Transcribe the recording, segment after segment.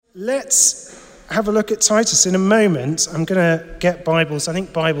Let's have a look at Titus in a moment. I'm going to get Bibles. I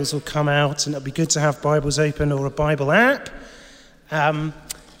think Bibles will come out, and it'll be good to have Bibles open or a Bible app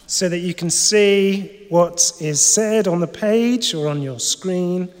so that you can see what is said on the page or on your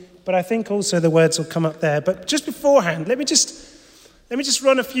screen. But I think also the words will come up there. But just beforehand, let me just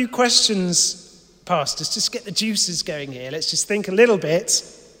run a few questions past us, just get the juices going here. Let's just think a little bit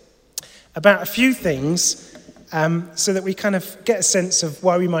about a few things so that we kind of get a sense of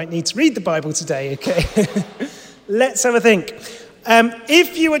why we might need to read the Bible today, okay? Let's have a think.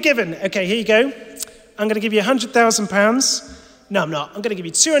 If you were given, okay, here you go. I'm going to give you £100,000. No, I'm not. I'm going to give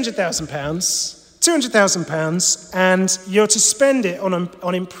you £200,000, and you're to spend it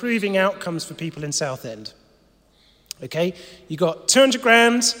on improving outcomes for people in Southend. Okay? You got 200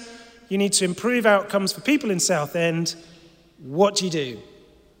 grand. You need to improve outcomes for people in Southend. What do you do?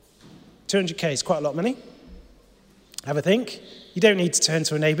 200k is quite a lot of money. Have a think. You don't need to turn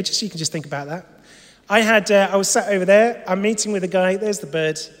to a neighbour, you can just think about that. I was sat over there. I'm meeting with a guy. There's the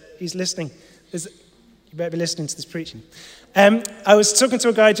bird. He's listening. You better be listening to this preaching. I was talking to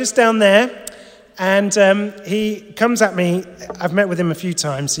a guy just down there, and he comes at me. I've met with him a few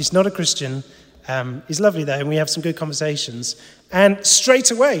times. He's not a Christian. He's lovely, though, and we have some good conversations. And straight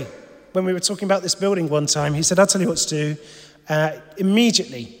away, when we were talking about this building one time, he said, I'll tell you what to do.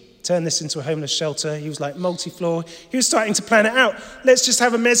 Immediately turn this into a homeless shelter. He was like multi-floor. He was starting to plan it out. Let's just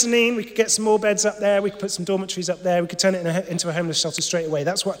have a mezzanine. We could get some more beds up there. We could put some dormitories up there. We could turn it into a homeless shelter straight away.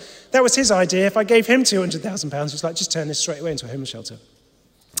 That was his idea. If I gave him £200,000, he was like, just turn this straight away into a homeless shelter.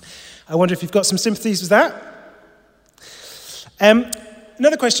 I wonder if you've got some sympathies with that.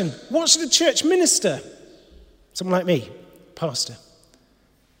 Another question. What should a church minister, someone like me, pastor,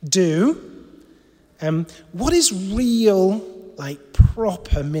 do? What is real,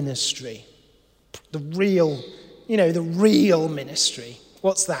 proper ministry? The real ministry.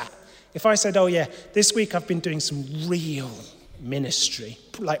 What's that? If I said, oh yeah, this week I've been doing some real ministry,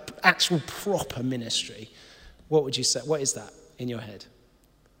 like actual proper ministry, what would you say? What is that in your head?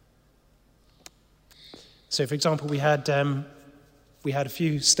 So, for example, we had a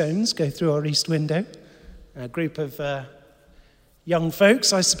few stones go through our east window. A group of young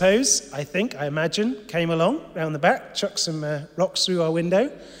folks, I imagine, came along round the back, chucked some rocks through our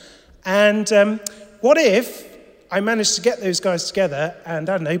window. And what if I managed to get those guys together and,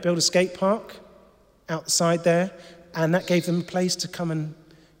 I don't know, build a skate park outside there, and that gave them a place to come and,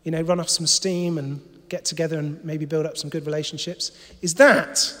 run off some steam and get together and maybe build up some good relationships? Is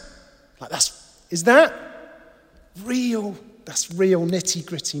that real? That's real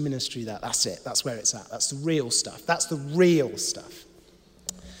nitty-gritty ministry. That's it. That's where it's at. That's the real stuff. That's the real stuff.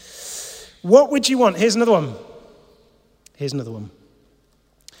 What would you want? Here's another one.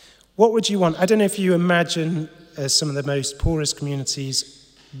 What would you want? I don't know if you imagine some of the most poorest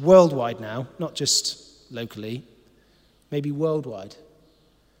communities worldwide now, not just locally, maybe worldwide.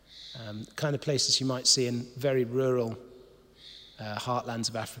 Kind of places you might see in very rural heartlands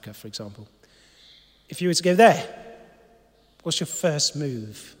of Africa, for example. If you were to go there, what's your first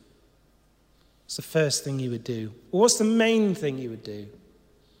move? What's the first thing you would do? Or what's the main thing you would do?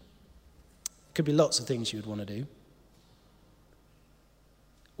 Could be lots of things you would want to do.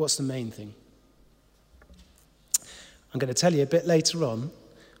 What's the main thing? I'm going to tell you a bit later on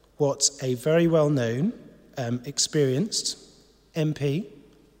what a very well-known, experienced MP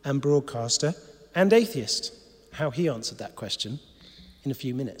and broadcaster and atheist, how he answered that question in a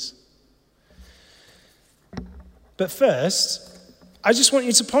few minutes. But first, I just want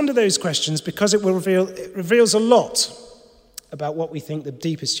you to ponder those questions because it reveals a lot about what we think the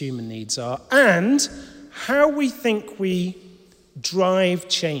deepest human needs are and how we think we drive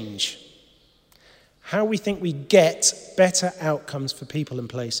change, how we think we get better outcomes for people and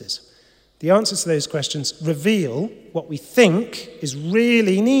places. The answers to those questions reveal what we think is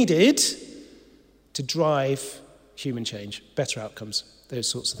really needed to drive human change, better outcomes, those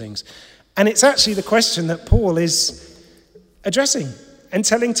sorts of things. And it's actually the question that Paul is addressing and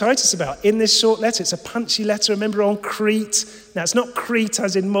telling Titus about in this short letter. It's a punchy letter, remember, on Crete. Now, it's not Crete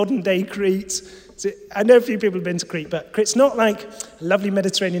as in modern-day Crete. I know a few people have been to Crete, but Crete's not like a lovely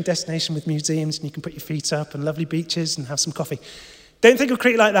Mediterranean destination with museums and you can put your feet up and lovely beaches and have some coffee. Don't think of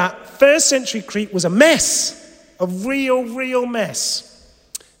Crete like that. First century Crete was a mess, a real mess.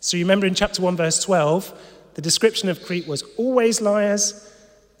 So you remember in chapter 1, verse 12, the description of Crete was always liars,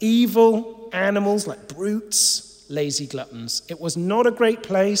 evil animals like brutes, lazy gluttons. It was not a great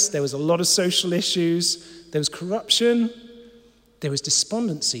place. There was a lot of social issues. There was corruption. There was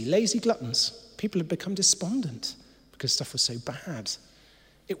despondency, lazy gluttons. People had become despondent because stuff was so bad.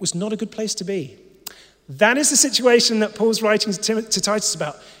 It was not a good place to be. That is the situation that Paul's writing to Titus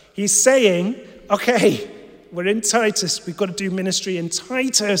about. He's saying, okay, we're in Titus. We've got to do ministry in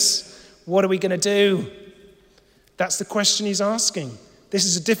Titus. What are we going to do? That's the question he's asking. This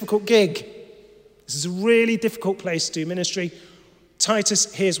is a difficult gig. This is a really difficult place to do ministry.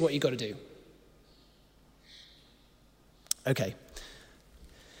 Titus, here's what you've got to do. Okay.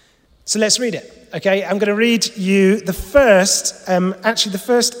 So let's read it. Okay, I'm going to read you the first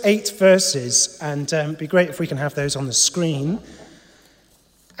 8 verses, and it'd be great if we can have those on the screen.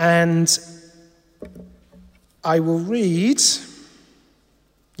 And I will read,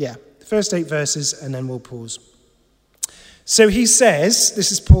 the first 8 verses, and then we'll pause. So he says,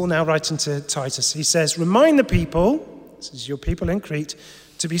 this is Paul now writing to Titus, he says, remind the people, this is your people in Crete,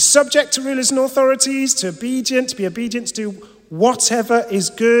 to be subject to rulers and authorities, to be obedient, to do whatever is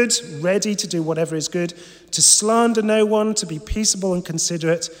good, ready to do whatever is good, to slander no one, to be peaceable and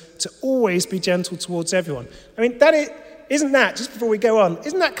considerate, to always be gentle towards everyone. I mean, isn't that, just before we go on,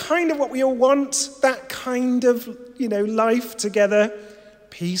 isn't that kind of what we all want? That kind of, life together?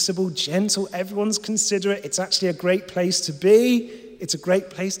 Peaceable, gentle, everyone's considerate. It's actually a great place to be. It's a great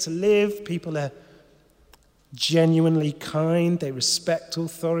place to live. People are genuinely kind. They respect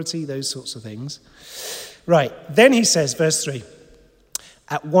authority, those sorts of things. Right, then he says, verse 3,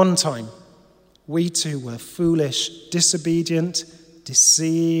 at one time, we too were foolish, disobedient,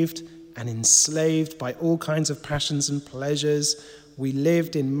 deceived, and enslaved by all kinds of passions and pleasures. We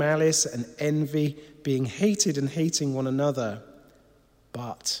lived in malice and envy, being hated and hating one another.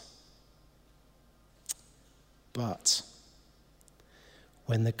 But,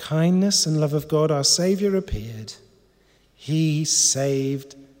 when the kindness and love of God, our Savior, appeared, he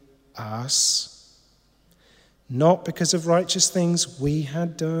saved us. Not because of righteous things we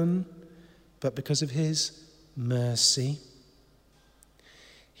had done, but because of his mercy.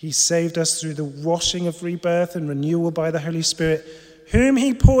 He saved us through the washing of rebirth and renewal by the Holy Spirit, whom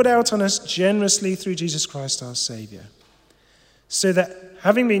he poured out on us generously through Jesus Christ our Savior, so that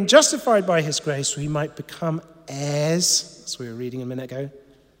having been justified by his grace, we might become heirs, as we were reading a minute ago,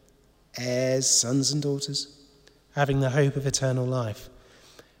 heirs, sons and daughters, having the hope of eternal life.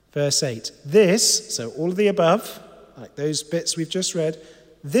 Verse 8, this, so all of the above, like those bits we've just read,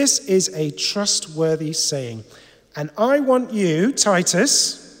 this is a trustworthy saying. And I want you,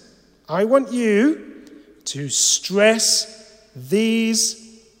 Titus, to stress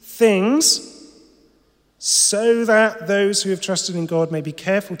these things so that those who have trusted in God may be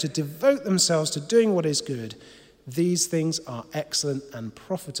careful to devote themselves to doing what is good. These things are excellent and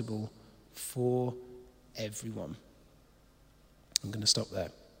profitable for everyone. I'm going to stop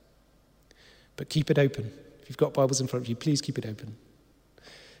there. But keep it open. If you've got Bibles in front of you, please keep it open.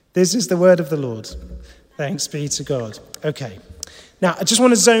 This is the word of the Lord. Thanks be to God. Okay. Now, I just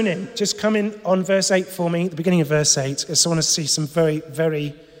want to zone in. Just come in on verse 8 for me, the beginning of verse 8. I just want to see some very,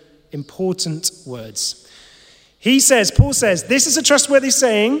 very important words. Paul says, this is a trustworthy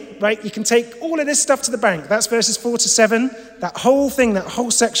saying, right? You can take all of this stuff to the bank. That's verses 4 to 7, that whole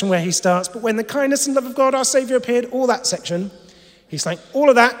section where he starts. But when the kindness and love of God, our Savior, appeared, all that section, he's like, all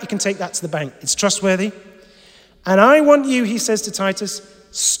of that, you can take that to the bank. It's trustworthy. And I want you, he says to Titus,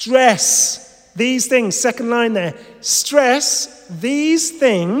 stress these things. Second line there. Stress these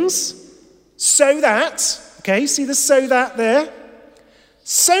things so that, okay, see the so that there?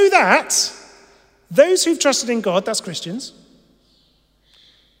 So that those who've trusted in God, that's Christians,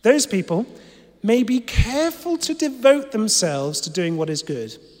 those people may be careful to devote themselves to doing what is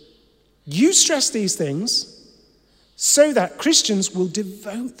good. You stress these things so that Christians will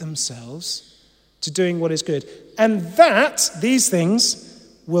devote themselves to doing what is good. And that these things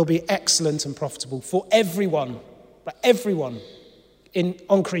will be excellent and profitable for everyone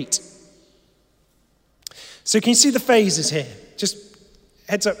on Crete. So can you see the phases here? Just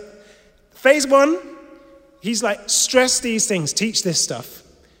heads up. Phase 1, he's like, stress these things, teach this stuff.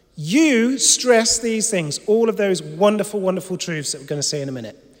 You stress these things, all of those wonderful, wonderful truths that we're going to say in a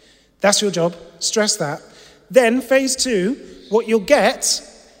minute. That's your job, stress that. Then phase 2, what you'll get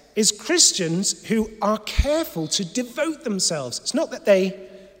is Christians who are careful to devote themselves. It's not that they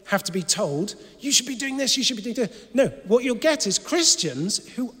have to be told, you should be doing this, you should be doing that. No, what you'll get is Christians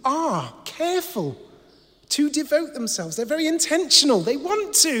who are careful to devote themselves. They're very intentional. They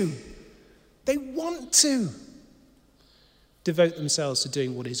want to devote themselves to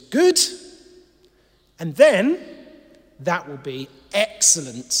doing what is good. And then that will be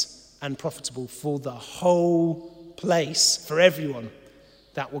excellent and profitable for the whole place, for everyone.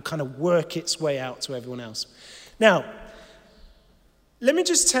 That will kind of work its way out to everyone else. Now, let me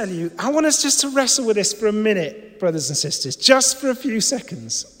just tell you, I want us just to wrestle with this for a minute, brothers and sisters, just for a few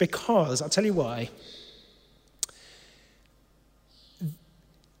seconds, because I'll tell you why.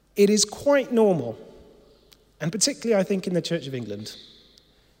 it is quite normal, and particularly I think in the Church of England,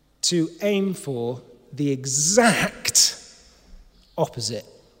 to aim for the exact opposite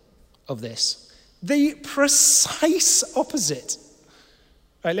of this. The precise opposite.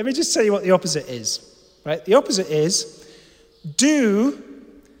 Right, let me just tell you what the opposite is. Right, the opposite is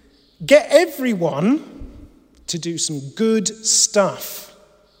get everyone to do some good stuff.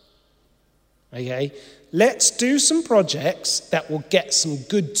 Okay? Let's do some projects that will get some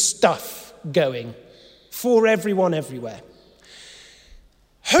good stuff going for everyone everywhere.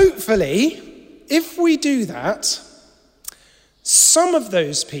 Hopefully, if we do that, some of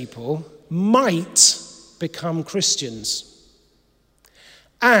those people might become Christians.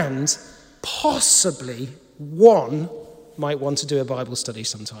 And possibly one might want to do a Bible study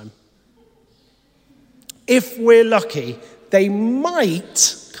sometime. If we're lucky, they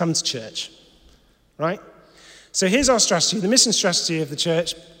might come to church, right? So here's our strategy. The mission strategy of the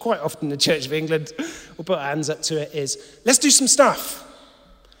church, quite often the Church of England, we'll put our hands up to it, is let's do some stuff.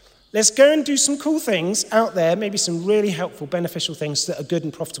 Let's go and do some cool things out there, maybe some really helpful, beneficial things that are good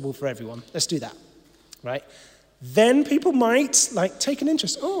and profitable for everyone. Let's do that, right? Then people might take an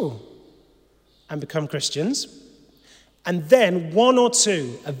interest, and become Christians. And then one or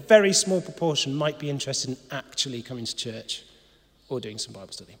two, a very small proportion, might be interested in actually coming to church or doing some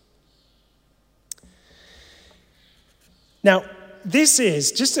Bible study. Now, this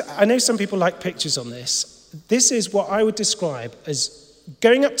is, I know some people like pictures on this. This is what I would describe as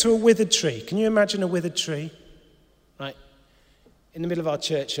going up to a withered tree. Can you imagine a withered tree? Right? In the middle of our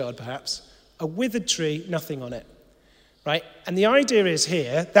churchyard, perhaps. A withered tree, nothing on it. Right? And the idea is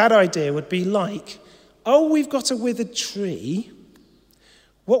here, that idea would be like, we've got a withered tree.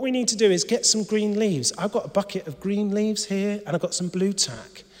 What we need to do is get some green leaves. I've got a bucket of green leaves here, and I've got some blue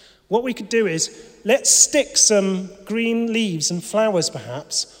tack. What we could do is, let's stick some green leaves and flowers,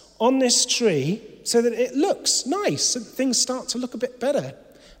 perhaps, on this tree so that it looks nice, so that things start to look a bit better.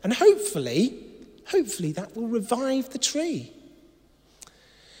 And hopefully that will revive the tree.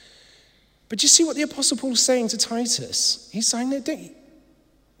 But you see what the Apostle Paul is saying to Titus? He's saying,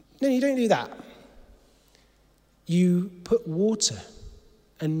 no, you don't do that. You put water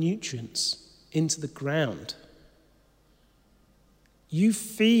and nutrients into the ground. You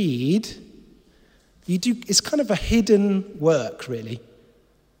feed. You do. It's kind of a hidden work, really.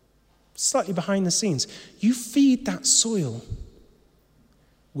 Slightly behind the scenes. You feed that soil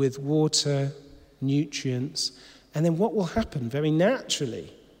with water, nutrients, and then what will happen very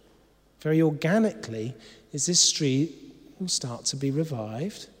naturally, very organically, is this tree will start to be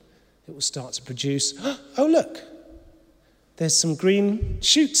revived. It will start to produce, look, there's some green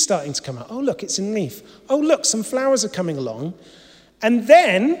shoots starting to come out. Oh, look, it's in leaf. Oh, look, some flowers are coming along. And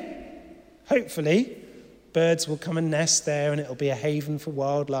then, hopefully, birds will come and nest there, and it'll be a haven for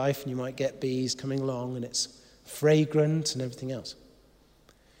wildlife, and you might get bees coming along, and it's fragrant and everything else.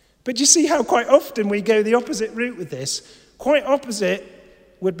 But you see how quite often we go the opposite route with this? Quite opposite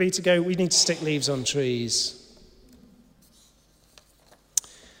would be to go, we need to stick leaves on trees.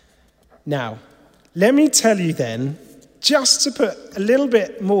 Now, let me tell you then, just to put a little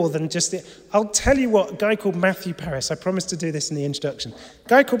bit more than just I'll tell you what a guy called Matthew Parris, I promised to do this in the introduction. A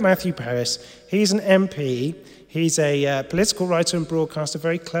guy called Matthew Parris, he's an MP, he's a political writer and broadcaster,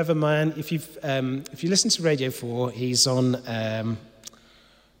 very clever man. If you listen to Radio 4, he's on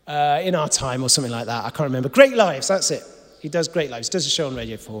In Our Time or something like that, I can't remember. Great Lives, that's it. He does Great Lives, does a show on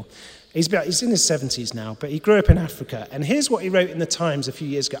Radio 4. He's in his 70s now, but he grew up in Africa. And here's what he wrote in the Times a few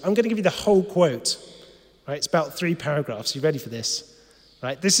years ago. I'm going to give you the whole quote. Right, it's about 3 paragraphs. You ready for this?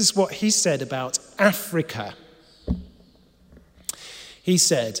 Right, this is what he said about Africa. He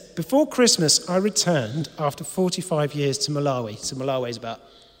said, before Christmas, I returned after 45 years to Malawi. So Malawi is about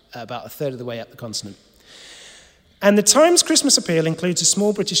a third of the way up the continent. And the Times Christmas appeal includes a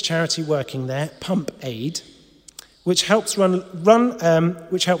small British charity working there, Pump Aid, which helps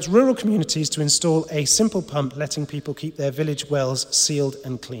rural communities to install a simple pump, letting people keep their village wells sealed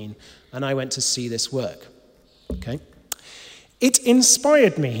and clean. And I went to see this work. Okay. It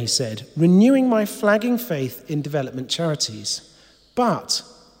inspired me, he said, renewing my flagging faith in development charities. But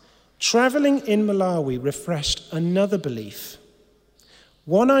traveling in Malawi refreshed another belief,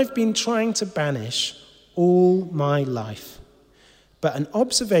 one I've been trying to banish all my life, but an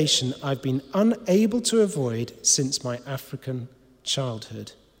observation I've been unable to avoid since my African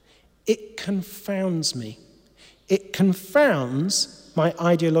childhood. It confounds me. It confounds my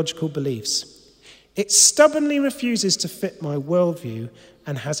ideological beliefs. It stubbornly refuses to fit my worldview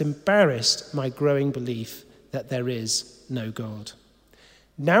and has embarrassed my growing belief that there is no God.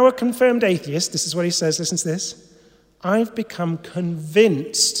 Now a confirmed atheist, this is what he says, listen to this, I've become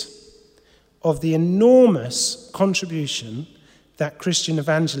convinced of the enormous contribution that Christian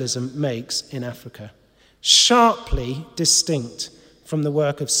evangelism makes in Africa, sharply distinct from the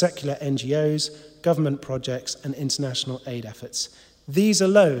work of secular NGOs, government projects, and international aid efforts. These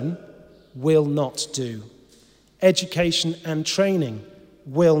alone will not do. Education and training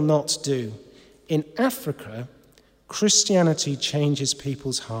will not do. In Africa, Christianity changes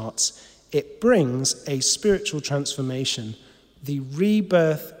people's hearts. It brings a spiritual transformation. The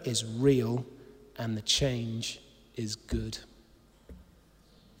rebirth is real, and the change is good.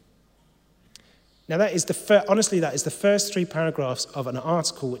 Now, that is the first 3 paragraphs of an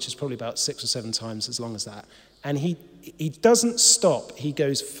article which is probably about 6 or 7 times as long as that. And he doesn't stop. He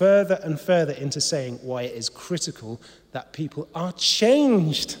goes further and further into saying why it is critical that people are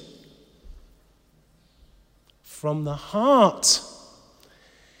changed from the heart.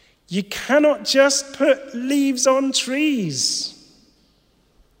 You cannot just put leaves on trees.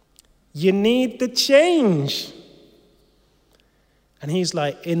 You need the change. And he's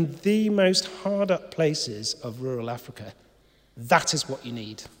like, in the most hard-up places of rural Africa, that is what you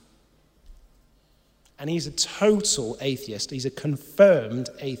need. And he's a total atheist. He's a confirmed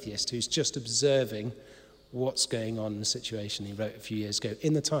atheist who's just observing what's going on in the situation. He wrote a few years ago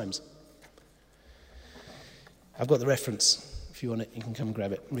in the Times. I've got the reference. If you want it, you can come and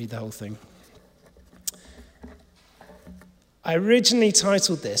grab it, read the whole thing. I originally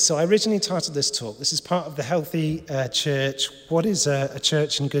titled this talk, this is part of the Healthy Church. What is a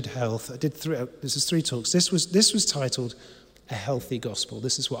church in good health? This is 3 talks. This was titled A Healthy Gospel.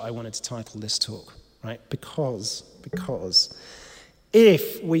 This is what I wanted to title this talk, right? Because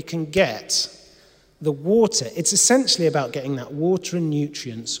if we can get the water, it's essentially about getting that water and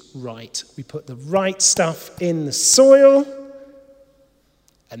nutrients right. We put the right stuff in the soil,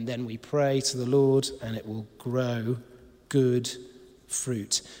 and then we pray to the Lord, and it will grow good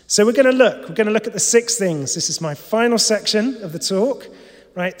fruit. So we're going to look at the 6 things. This is my final section of the talk,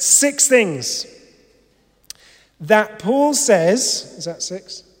 right? 6 things that Paul says, is that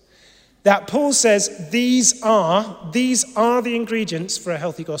 6? That Paul says these are the ingredients for a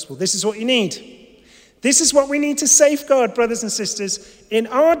healthy gospel. This is what you need. This is what we need to safeguard, brothers and sisters. In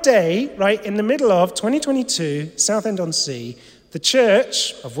our day, right, in the middle of 2022, Southend-on-Sea, the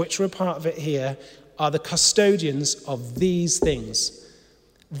church, of which we're a part of it here, are the custodians of these things.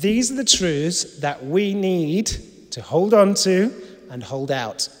 These are the truths that we need to hold on to and hold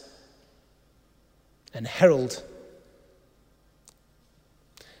out and herald.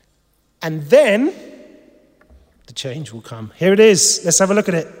 And then the change will come. Here it is. Let's have a look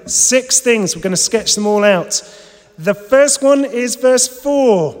at it. 6 things. We're going to sketch them all out. The first one is verse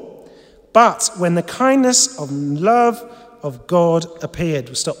 4. But when the kindness of love of God appeared.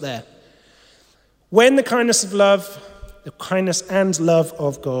 We'll stop there. When the kindness and love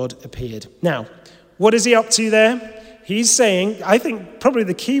of God appeared. Now, what is he up to there? He's saying, I think probably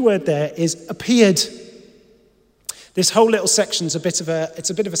the key word there is appeared. This whole little section's a bit of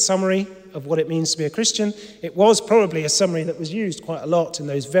a summary of what it means to be a Christian. It was probably a summary that was used quite a lot in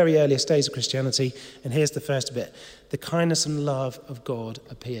those very earliest days of Christianity. And here's the first bit. The kindness and love of God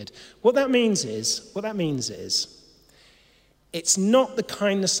appeared. What that means is, it's not the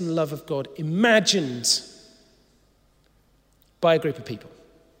kindness and love of God imagined by a group of people.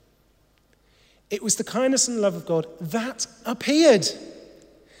 It was the kindness and love of God that appeared.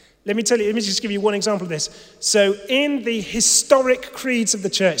 Let me just give you one example of this. So in the historic creeds of the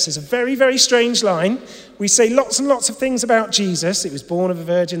church, there's a very, very strange line. We say lots and lots of things about Jesus. It was born of a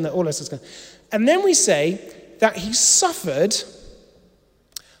virgin, that all this is. And then we say that he suffered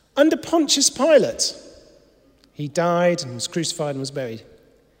under Pontius Pilate. He died and was crucified and was buried.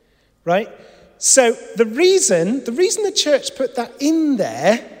 Right? So the reason the church put that in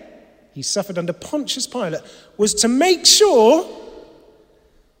there, he suffered under Pontius Pilate, was to make sure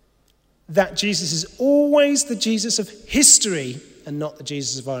that Jesus is always the Jesus of history and not the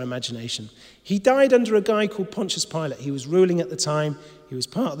Jesus of our imagination. He died under a guy called Pontius Pilate. He was ruling at the time. He was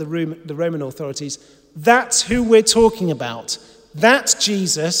part of the Roman authorities. That's who we're talking about. That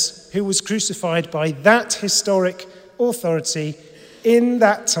Jesus who was crucified by that historic authority in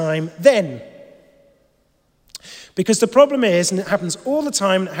that time then. Because the problem is, and it happens all the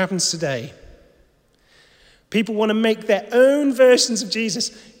time, and it happens today, people want to make their own versions of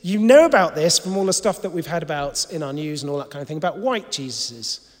Jesus. You know about this from all the stuff that we've had about in our news and all that kind of thing, about white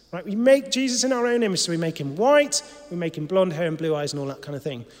Jesuses. Right? We make Jesus in our own image, so we make him white, we make him blonde hair and blue eyes and all that kind of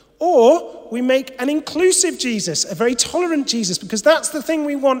thing. Or we make an inclusive Jesus, a very tolerant Jesus, because that's the thing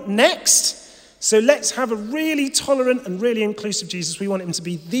we want next. So let's have a really tolerant and really inclusive Jesus. We want him to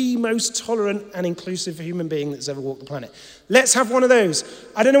be the most tolerant and inclusive human being that's ever walked the planet. Let's have one of those.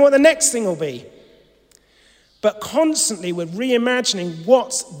 I don't know what the next thing will be. But constantly we're reimagining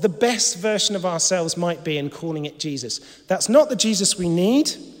what the best version of ourselves might be and calling it Jesus. That's not the Jesus we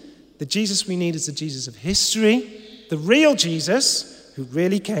need. The Jesus we need is the Jesus of history, the real Jesus who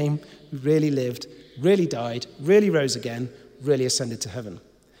really came, who really lived, really died, really rose again, really ascended to heaven.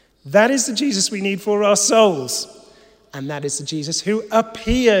 That is the Jesus we need for our souls. And that is the Jesus who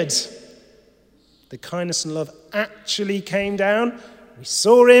appeared. The kindness and love actually came down. We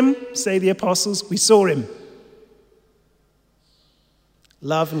saw him, say the apostles, we saw him.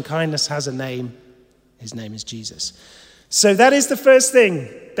 Love and kindness has a name. His name is Jesus. So that is the first thing,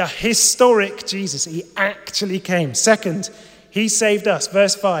 the historic Jesus. He actually came. Second, he saved us.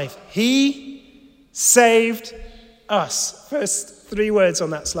 Verse 5, he saved us. First 3 words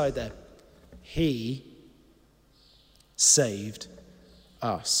on that slide there. He saved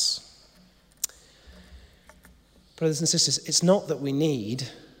us. Brothers and sisters, it's not that we need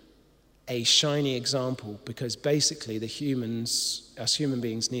a shiny example, because basically us human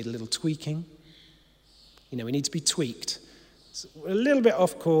beings need a little tweaking. We need to be tweaked. So we're a little bit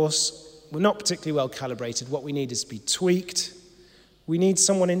off course. We're not particularly well calibrated. What we need is to be tweaked. We need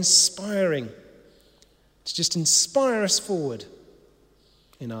someone inspiring to just inspire us forward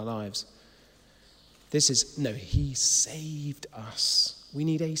in our lives. He saved us. We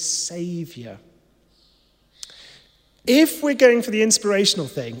need a savior. If we're going for the inspirational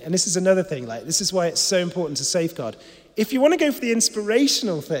thing, and this is another thing, this is why it's so important to safeguard. If you want to go for the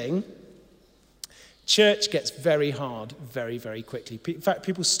inspirational thing, church gets very hard very, very quickly. In fact,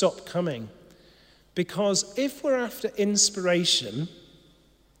 people stop coming. Because if we're after inspiration,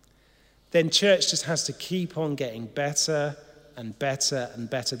 then church just has to keep on getting better and better and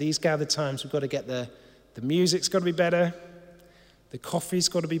better. These gathered times, we've got to get the music's got to be better, the coffee's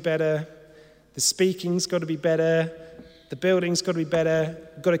got to be better, the speaking's got to be better, the building's got to be better.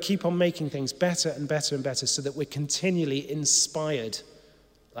 We've got to keep on making things better and better and better so that we're continually inspired.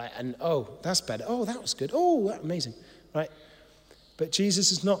 That's better. Oh, that was good. Oh, that's amazing. Right? But Jesus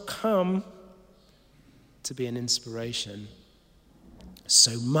has not come to be an inspiration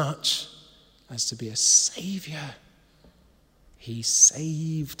so much as to be a savior. He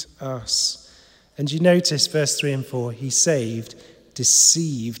saved us. And you notice verse 3 and 4, he saved,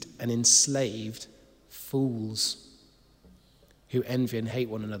 deceived, and enslaved fools who envy and hate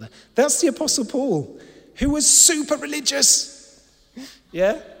one another. That's the Apostle Paul, who was super religious.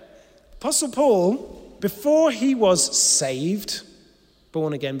 Yeah? Apostle Paul, before he was saved,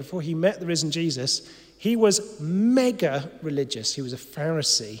 born again, before he met the risen Jesus, he was mega religious. He was a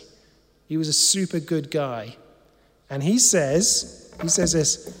Pharisee. He was a super good guy. And he says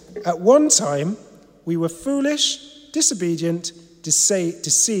this, at one time we were foolish, disobedient,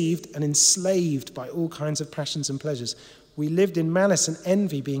 deceived, and enslaved by all kinds of passions and pleasures. We lived in malice and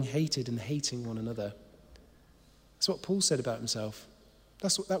envy, being hated and hating one another. That's what Paul said about himself.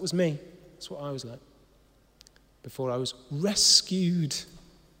 That was me. That's what I was like before I was rescued.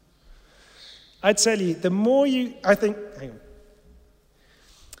 I tell you, the more I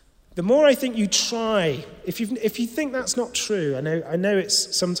think you try, if you think that's not true, I know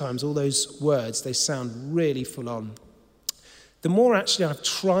it's sometimes all those words, they sound really full on. The more actually I've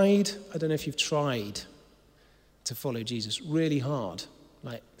tried, I don't know if you've tried to follow Jesus really hard.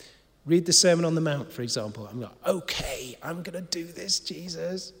 Read the Sermon on the Mount, for example. I'm like, okay, I'm going to do this,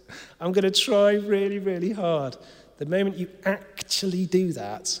 Jesus. I'm going to try really, really hard. The moment you actually do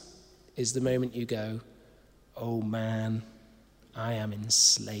that is the moment you go, oh man, I am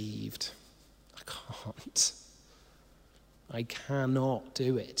enslaved. I can't. I cannot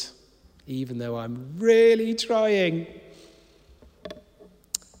do it, even though I'm really trying.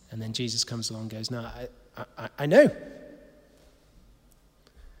 And then Jesus comes along and goes, no, I know.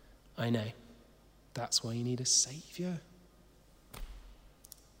 I know. That's why you need a savior.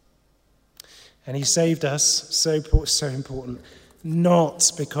 And he saved us, so important,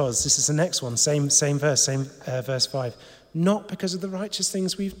 not because, this is the next one, same verse, verse 5, not because of the righteous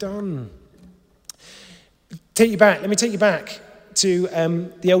things we've done. Let me take you back to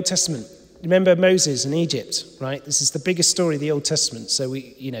the Old Testament. Remember Moses in Egypt, right? This is the biggest story of the Old Testament, so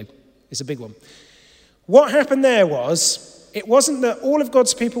it's a big one. What happened there was, it wasn't that all of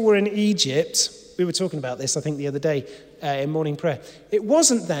God's people were in Egypt. We were talking about this, I think, the other day in morning prayer. It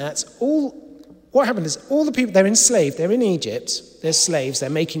wasn't that. What happened is all the people, they're enslaved. They're in Egypt. They're slaves. They're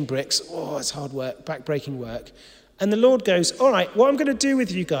making bricks. Oh, it's hard work, back-breaking work. And the Lord goes, all right, what I'm going to do with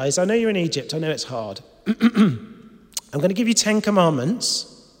you guys, I know you're in Egypt. I know it's hard. I'm going to give you 10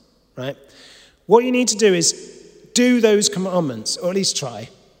 commandments, right? What you need to do is do those commandments, or at least try.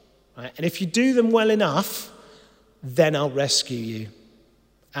 Right? And if you do them well enough, then I'll rescue you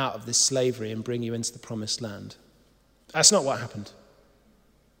out of this slavery and bring you into the promised land. That's not what happened.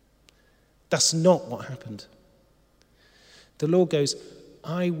 That's not what happened. The Lord goes,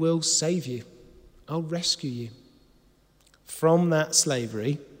 I will save you. I'll rescue you from that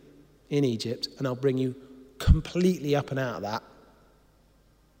slavery in Egypt, and I'll bring you completely up and out of that.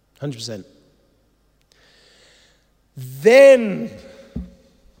 100%. Then,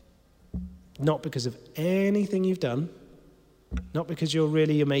 not because of anything you've done, not because you're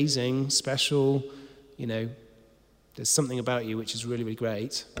really amazing, special, there's something about you which is really, really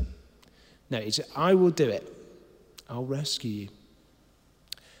great. No, it's I will do it. I'll rescue you.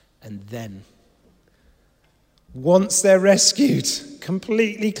 And then, once they're rescued,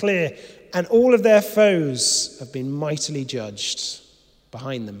 completely clear, and all of their foes have been mightily judged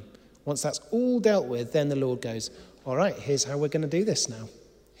behind them, once that's all dealt with, then the Lord goes, all right, here's how we're going to do this now.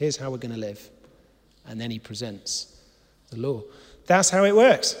 Here's how we're going to live. And then he presents the law. That's how it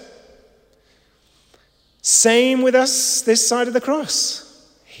works. Same with us this side of the cross.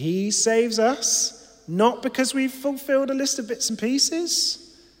 He saves us, not because we've fulfilled a list of bits and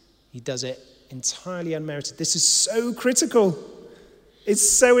pieces. He does it entirely unmerited. This is so critical.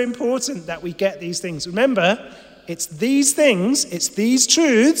 It's so important that we get these things. Remember, it's these things, it's these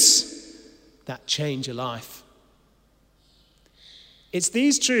truths that change a life. It's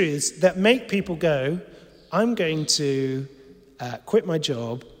these truths that make people go, I'm going to quit my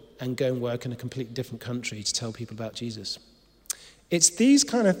job and go and work in a completely different country to tell people about Jesus. It's these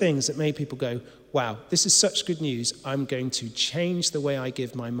kind of things that make people go, wow, this is such good news. I'm going to change the way I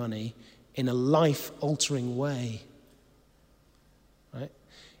give my money in a life-altering way. Right?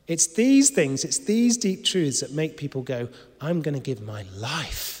 It's these things, it's these deep truths that make people go, I'm going to give my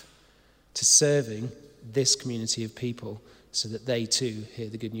life to serving this community of people so that they too hear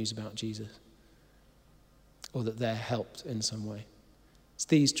the good news about Jesus, or that they're helped in some way. It's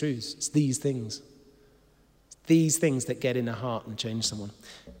these truths, it's these things. These things that get in the heart and change someone.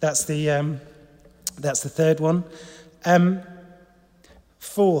 That's the third one.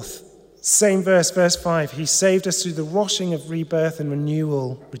 Fourth, same verse 5. He saved us through the washing of rebirth and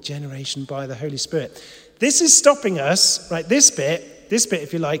renewal, regeneration by the Holy Spirit. This is stopping us, right? This bit,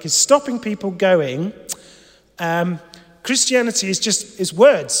 if you like, is stopping people going, Christianity is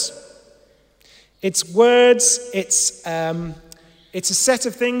words. It's words, it's a set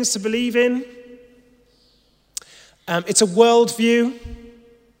of things to believe in. It's a worldview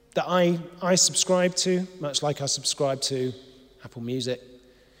that I subscribe to, much like I subscribe to Apple Music.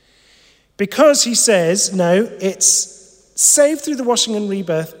 Because he says, no, it's saved through the washing and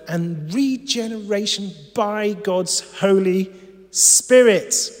rebirth and regeneration by God's Holy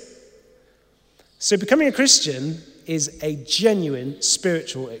Spirit. So becoming a Christian is a genuine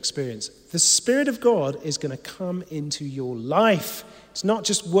spiritual experience. The Spirit of God is going to come into your life. It's not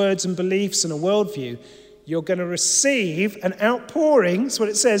just words and beliefs and a worldview. You're going to receive an outpouring. That's what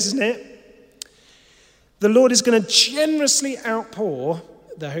it says, isn't it? The Lord is going to generously outpour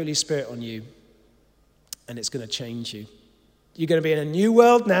the Holy Spirit on you, and it's going to change you. You're going to be in a new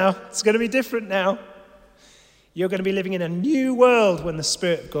world now. It's going to be different now. You're going to be living in a new world when the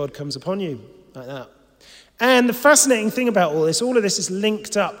Spirit of God comes upon you, like that. And the fascinating thing about all of this is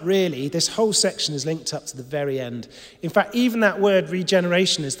linked up, really. This whole section is linked up to the very end. In fact, even that word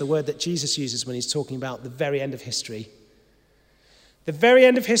regeneration is the word that Jesus uses when he's talking about the very end of history. The very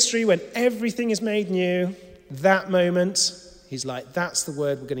end of history, when everything is made new, that moment, he's like, that's the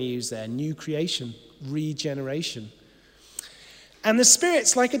word we're going to use there. New creation, regeneration. And the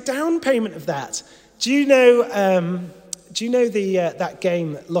Spirit's like a down payment of that. Do you know that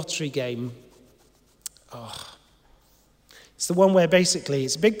game, lottery game? Oh, it's the one where basically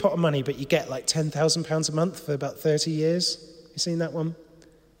it's a big pot of money, but you get like £10,000 a month for about 30 years. You seen that one?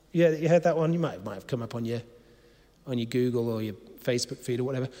 Yeah, you heard that one? You might have come up on your Google or your Facebook feed or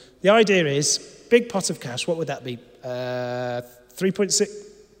whatever. The idea is, big pot of cash, what would that be?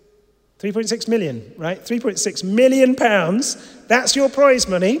 3.6 million, right? 3.6 million pounds. That's your prize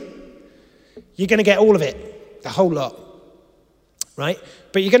money. You're going to get all of it, the whole lot, right?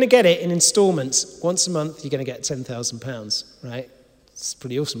 But you're going to get it in installments. Once a month, you're going to get £10,000, right? It's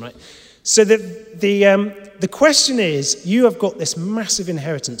pretty awesome, right? So the question is, you have got this massive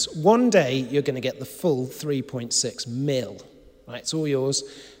inheritance. One day, you're going to get the full 3.6 mil, right? It's all yours.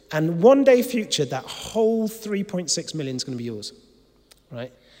 And one day future, that whole 3.6 million is going to be yours,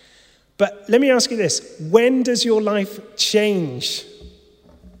 right? But let me ask you this. When does your life change?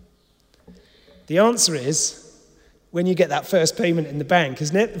 The answer is when you get that first payment in the bank,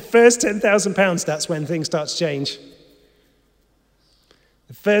 isn't it? The first £10,000, that's when things start to change.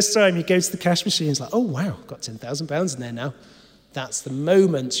 The first time you go to the cash machine, it's like, oh, wow, I've got £10,000 in there now. That's the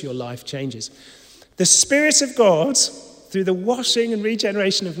moment your life changes. The Spirit of God, through the washing and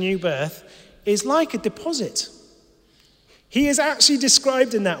regeneration of new birth, is like a deposit. He is actually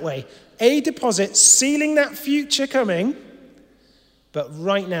described in that way. A deposit, sealing that future coming, but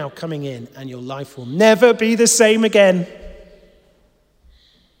right now coming in, and your life will never be the same again.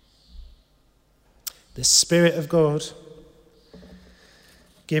 The Spirit of God,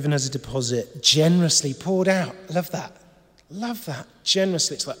 given as a deposit, generously poured out. Love that. Love that.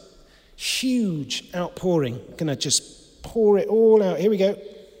 Generously. It's like huge outpouring. I'm going to just pour it all out. Here we go.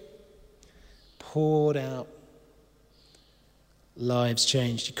 Poured out. Lives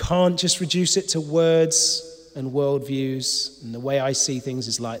changed. You can't just reduce it to words and worldviews. And the way I see things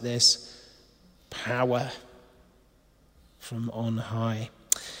is like this. Power from on high.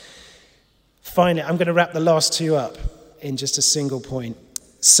 Finally, I'm going to wrap the last two up in just a single point.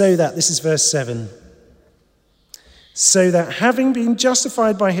 So that, this is verse 7, so that having been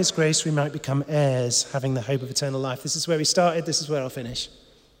justified by his grace, we might become heirs, having the hope of eternal life. This is where we started, this is where I'll finish.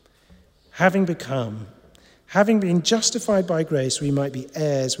 Having been justified by grace, we might be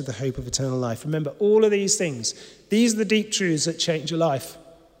heirs with the hope of eternal life. Remember, all of these things, these are the deep truths that change your life.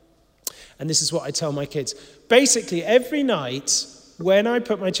 And this is what I tell my kids. Basically, every night when I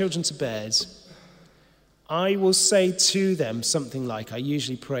put my children to bed, I will say to them something like, I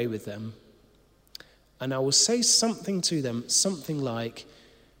usually pray with them, and I will say something to them, something like,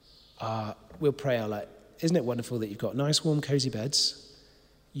 we'll pray out like, isn't it wonderful that you've got nice, warm, cozy beds?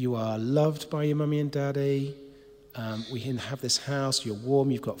 You are loved by your mummy and daddy. We can have this house. You're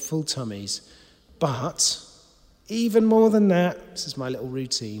warm. You've got full tummies. But even more than that, this is my little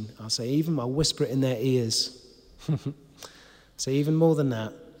routine. I'll say, I'll whisper it in their ears. So even more than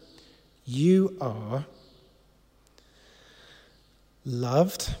that, you are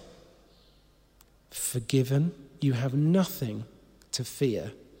loved, forgiven. You have nothing to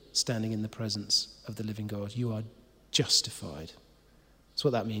fear standing in the presence of the living God. You are justified. That's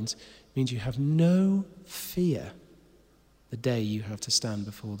what that means. It means you have no fear the day you have to stand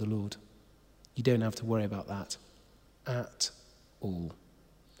before the Lord. You don't have to worry about that at all,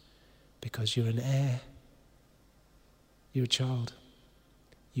 because you're an heir. You're a child.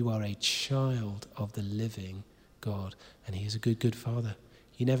 You are a child of the living God, and he is a good, good father.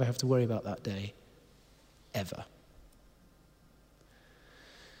 You never have to worry about that day, ever.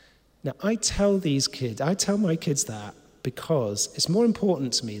 Now, I tell my kids that because it's more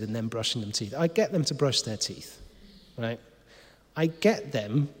important to me than them brushing their teeth. I get them to brush their teeth, right? I get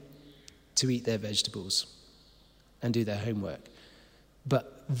them to eat their vegetables and do their homework.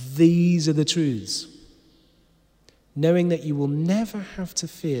 But these are the truths. Knowing that you will never have to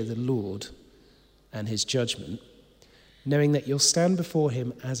fear the Lord and his judgment, knowing that you'll stand before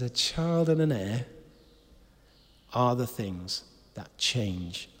him as a child and an heir, are the things that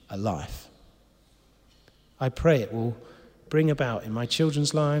change a life. I pray it will bring about in my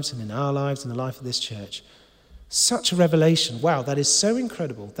children's lives and in our lives and the life of this church such a revelation. Wow, that is so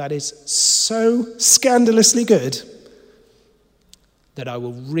incredible. That is so scandalously good that I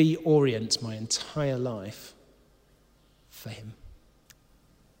will reorient my entire life for him.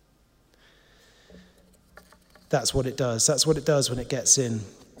 That's what it does. That's what it does when it gets in.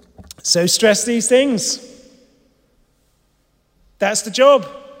 So stress these things. That's the job.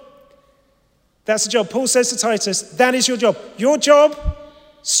 That's the job. Paul says to Titus, that is your job. Your job,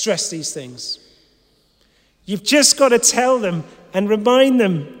 stress these things. You've just got to tell them and remind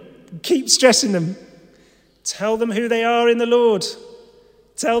them. Keep stressing them. Tell them who they are in the Lord.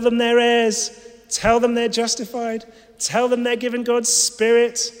 Tell them they're heirs. Tell them they're justified. Tell them they're given God's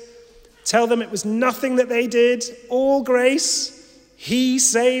Spirit. Tell them it was nothing that they did, all grace. He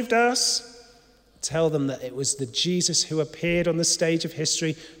saved us. Tell them that it was the Jesus who appeared on the stage of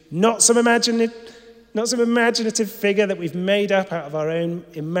history, not some imaginative figure that we've made up out of our own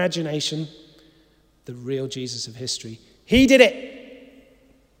imagination, the real Jesus of history. He did it.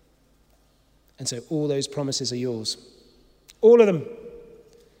 And so all those promises are yours. All of them.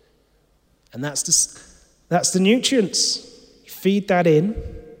 And that's the nutrients. You feed that in.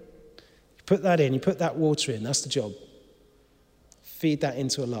 You put that in. You put that water in. That's the job. Feed that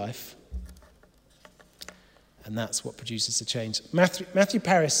into a life. And that's what produces the change. Matthew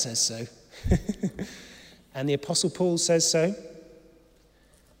Paris says so. And the Apostle Paul says so.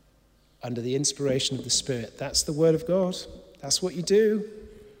 Under the inspiration of the Spirit. That's the Word of God. That's what you do.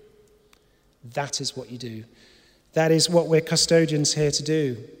 That is what you do. That is what we're custodians here to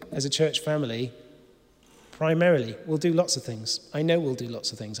do as a church family. primarily. We'll do lots of things. I know we'll do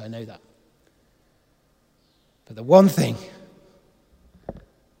lots of things. I know that. But the one thing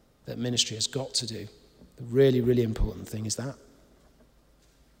that ministry has got to do, the really, really important thing is that.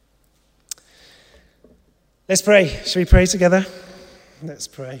 Let's pray. Shall we pray together? Let's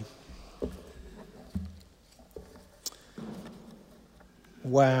pray.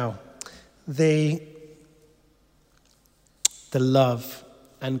 Wow. The love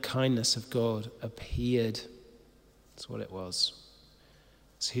and kindness of God appeared. That's what it was.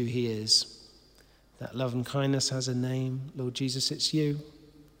 It's who he is. That love and kindness has a name. Lord Jesus, it's you.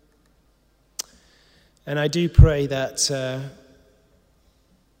 And I do pray that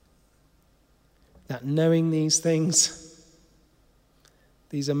that knowing these things,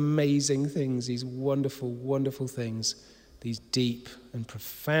 these amazing things, these wonderful, wonderful things, these deep and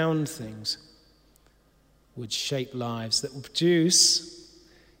profound things would shape lives that will produce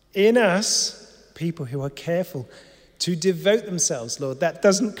in us people who are careful to devote themselves, Lord. That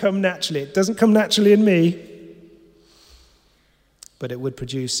doesn't come naturally. It doesn't come naturally in me. But it would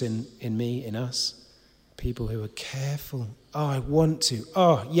produce in me, in us, people who are careful. Oh, I want to.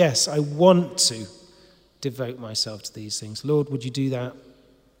 Oh, yes, I want to devote myself to these things. Lord, would you do that?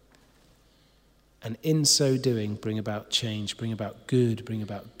 And in so doing, bring about change, bring about good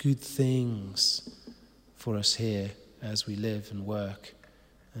things for us here as we live and work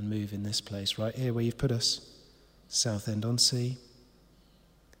and move in this place, right here where you've put us, Southend-on-Sea,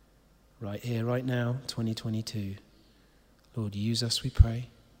 right here, right now, 2022. Lord, use us, we pray. In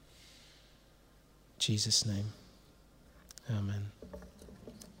Jesus' name, amen.